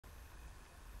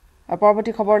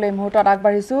পৰৱৰ্তী খবৰলৈ মুহূৰ্তত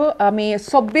আগবাঢ়িছো আমি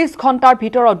 24 ঘণ্টাৰ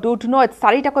ভিতৰত দুধনৈত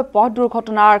 4টাকৈ পথ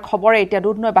দুৰ্ঘটনাৰ খবৰে এতিয়া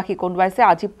দুধনৈবাসী কন্দুৱাইছে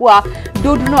আজি পুৱা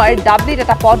দুধনৈৰ ডাবলিত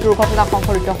এটা পথ দুৰ্ঘটনা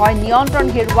সংঘটিত হয় নিয়ন্ত্ৰণ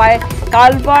হেৰুৱাই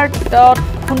কালভাৰ্টত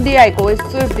খুন্দিয়াই গৈ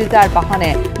সুইফ্ট ডিজায়াৰ বাহনে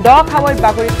খাৱৈত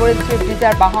বাগৰি পৰি সুইফ্ট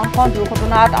ডিজায়াৰ বাহনখন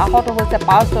দুৰ্ঘটনাত আহত হৈছে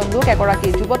 5জন লোক এগৰাকী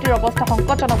যুৱতীৰ অৱস্থা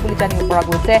সংকটজনক বুলি জানিব পৰা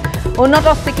গৈছে উন্নত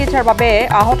চিকিৎসাৰ বাবে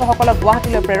আহতসকলক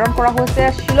গুৱাহাটীলৈ প্ৰেৰণ কৰা হৈছে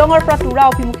শিলঙৰ পৰা তুৰা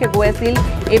অভিমুখে গৈ আছিল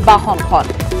এই বাহনখন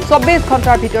 24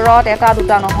 ঘণ্টাৰ ভিতৰত এটা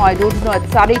দুটা নহয় দুধনৈত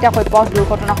 4টাকৈ পথ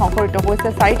দুৰ্ঘটনা সংঘটিত হৈছে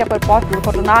 4টাকৈ পথ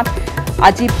দুৰ্ঘটনাত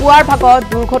আজি পুৱাৰ ভাগত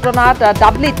দুৰ্ঘটনাত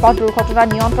ডাবলিত পথ দুৰ্ঘটনা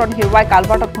নিয়ন্ত্ৰণ হেৰুৱাই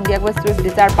কালভাৰ্টত খুন্দিয়া গৈ সুইফ্ট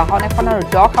ডিজায়াৰ বাহন এখন আৰু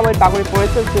খাৱৈত বাগৰি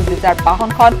পৰিছিল সুইফ্ট ডিজায়াৰ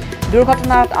বাহনখন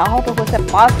দুৰ্ঘটনাত আহত হৈছে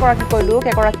 5গৰাকীকৈ লোক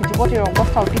এগৰাকী যুৱতীৰ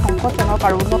অৱস্থা অতি সংকটজনক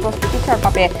আৰু উন্নত চিকিৎসাৰ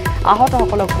বাবে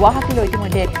আহতসকলক গুৱাহাটীলৈ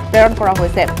ইতিমধ্যে প্ৰেৰণ কৰা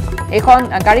হৈছে এইখন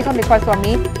গাড়ীখন দেখুৱাইছো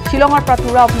আমি শিলঙৰ পৰা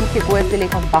তুৰা অভিমুখে গৈ আছিল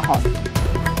এইখন বাহন